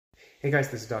Hey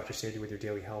guys, this is Dr. Sandy with your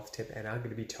daily health tip, and I'm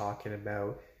going to be talking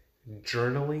about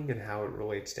journaling and how it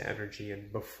relates to energy.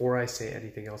 And before I say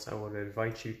anything else, I want to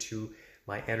invite you to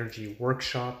my energy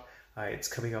workshop. It's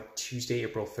coming up Tuesday,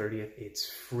 April 30th. It's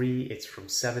free. It's from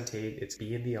 7 to 8. It's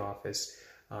be in the office.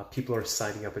 People are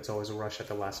signing up. It's always a rush at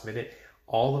the last minute.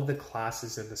 All of the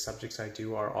classes and the subjects I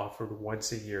do are offered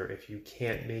once a year. If you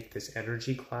can't make this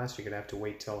energy class, you're going to have to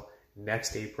wait till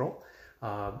next April.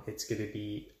 It's going to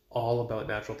be all about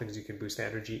natural things you can boost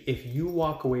energy. If you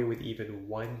walk away with even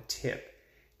one tip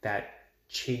that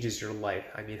changes your life,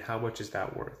 I mean, how much is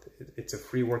that worth? It's a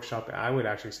free workshop. I would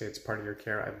actually say it's part of your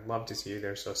care. I'd love to see you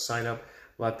there. So sign up,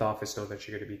 let the office know that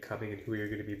you're going to be coming and who you're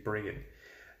going to be bringing.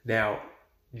 Now,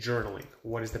 journaling.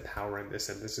 What is the power in this?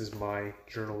 And this is my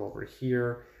journal over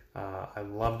here. I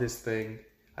love this thing.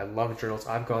 I love journals.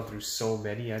 I've gone through so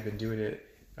many. I've been doing it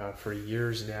for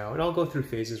years now, and I'll go through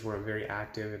phases where I'm very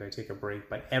active and I take a break,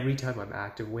 but every time I'm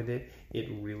active with it, it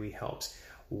really helps.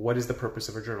 What is the purpose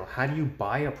of a journal? How do you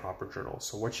buy a proper journal?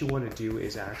 So what you want to do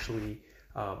is actually,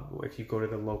 if you go to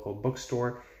the local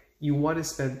bookstore, you want to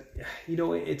spend,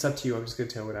 it's up to you. I'm just going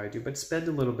to tell you what I do, but spend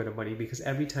a little bit of money, because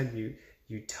every time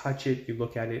you touch it, you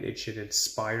look at it, it should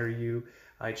inspire you.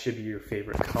 It should be your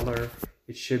favorite color.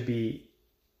 It should be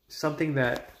something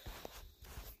that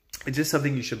it's just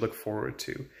something you should look forward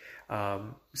to.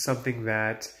 Something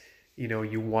that,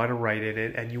 you want to write in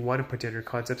it, and you want to put down your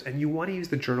concepts, and you want to use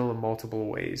the journal in multiple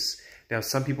ways. Now,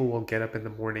 some people will get up in the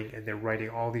morning and they're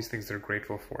writing all these things they're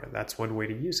grateful for. That's one way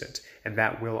to use it, and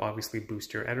that will obviously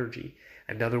boost your energy.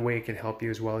 Another way it can help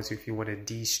you as well is if you want to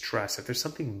de-stress. If there's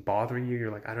something bothering you,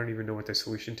 you're like, I don't even know what the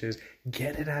solution to is,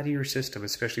 get it out of your system,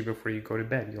 especially before you go to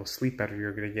bed. You'll sleep better.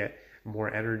 You're going to get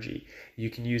more energy. You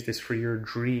can use this for your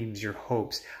dreams, your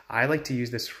hopes. I like to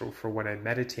use this for when I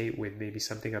meditate with maybe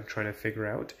something I'm trying to figure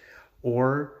out,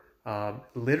 or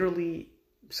literally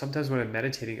sometimes when I'm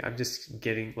meditating, I'm just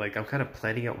I'm kind of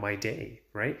planning out my day,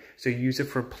 right? So you use it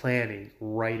for planning,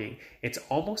 writing. It's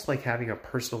almost like having a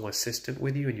personal assistant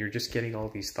with you, and you're just getting all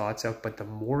these thoughts out. But the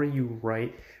more you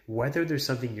write, whether there's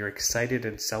something you're excited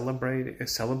and celebrating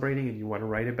and you want to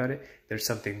write about it, there's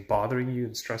something bothering you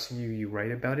and stressing you, you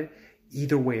write about it.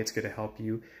 Either way, it's going to help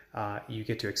you. You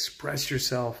get to express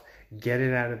yourself, get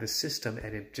it out of the system,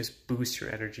 and it just boosts your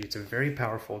energy. It's a very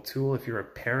powerful tool. If you're a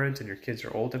parent and your kids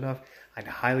are old enough, I'd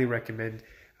highly recommend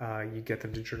you get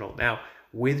them to journal. Now,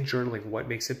 with journaling, what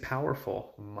makes it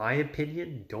powerful? My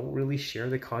opinion, don't really share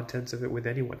the contents of it with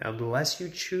anyone unless you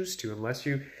choose to, unless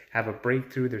you have a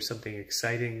breakthrough, there's something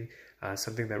exciting,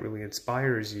 something that really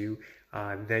inspires you,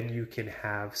 then you can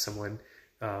have someone,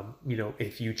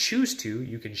 if you choose to,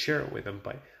 you can share it with them.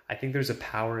 But I think there's a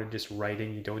power in just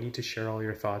writing. You don't need to share all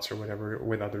your thoughts or whatever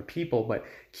with other people, but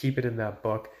keep it in that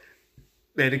book.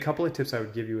 And a couple of tips I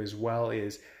would give you as well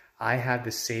is, I have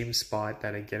the same spot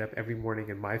that I get up every morning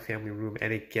in my family room,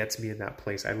 and it gets me in that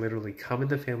place. I literally come in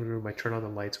the family room, I turn on the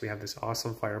lights, we have this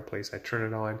awesome fireplace, I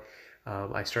turn it on,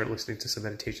 I start listening to some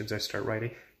meditations, I start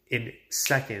writing. In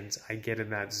seconds, I get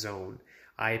in that zone.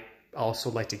 I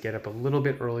also like to get up a little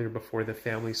bit earlier before the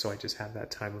family, so I just have that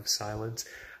time of silence.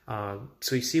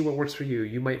 So you see what works for you.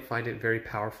 You might find it very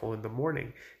powerful in the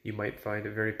morning. You might find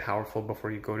it very powerful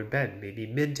before you go to bed, maybe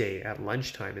midday, at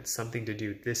lunchtime. It's something to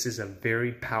do. This is a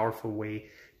very powerful way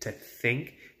to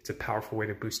think. It's a powerful way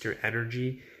to boost your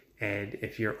energy. And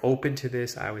if you're open to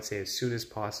this, I would say as soon as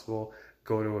possible,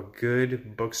 go to a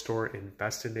good bookstore,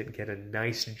 invest in it, get a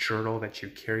nice journal that you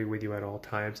carry with you at all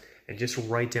times, and just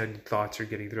write down thoughts you're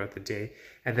getting throughout the day,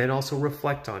 and then also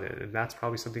reflect on it. And that's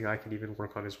probably something I can even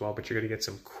work on as well, but you're going to get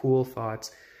some cool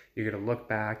thoughts. You're going to look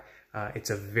back.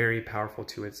 It's a very powerful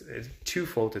tool. It's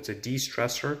twofold. It's a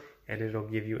de-stressor, and it'll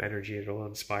give you energy. It'll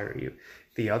inspire you.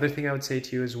 The other thing I would say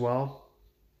to you as well,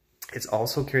 it's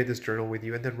also carry this journal with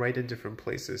you and then write in different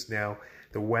places. Now,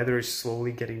 the weather is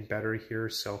slowly getting better here,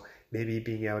 so maybe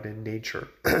being out in nature,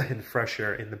 in fresh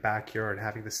air, in the backyard,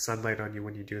 having the sunlight on you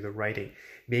when you do the writing.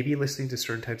 Maybe listening to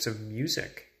certain types of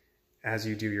music as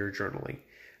you do your journaling.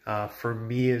 For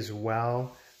me as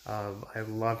well, I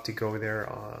love to go there,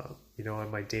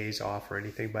 on my days off or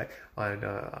anything, but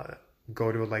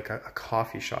go to like a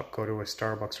coffee shop, go to a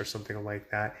Starbucks or something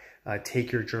like that.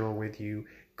 Take your journal with you.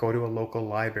 Go to a local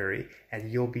library,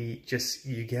 and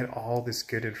you get all this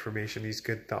good information, these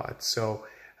good thoughts. So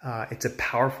it's a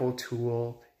powerful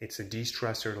tool. It's a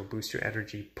de-stressor. It'll boost your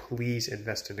energy. Please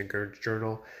invest in a good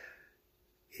journal.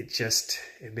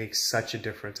 It makes such a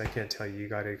difference. I can't tell you. You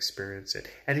got to experience it.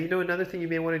 And another thing you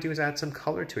may want to do is add some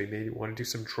color to it. You may want to do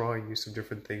some drawing, use some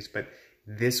different things, but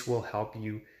this will help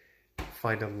you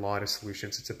find a lot of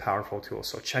solutions. It's a powerful tool.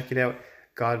 So check it out.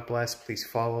 God bless. Please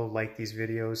follow, like these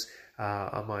videos.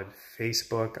 I'm on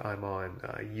Facebook. I'm on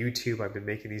YouTube. I've been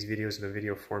making these videos in a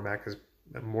video format because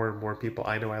more and more people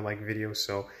I know I like videos.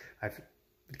 So I've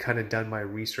kind of done my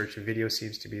research. Video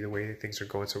seems to be the way things are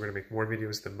going. So we're going to make more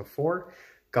videos than before.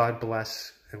 God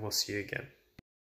bless, and we'll see you again.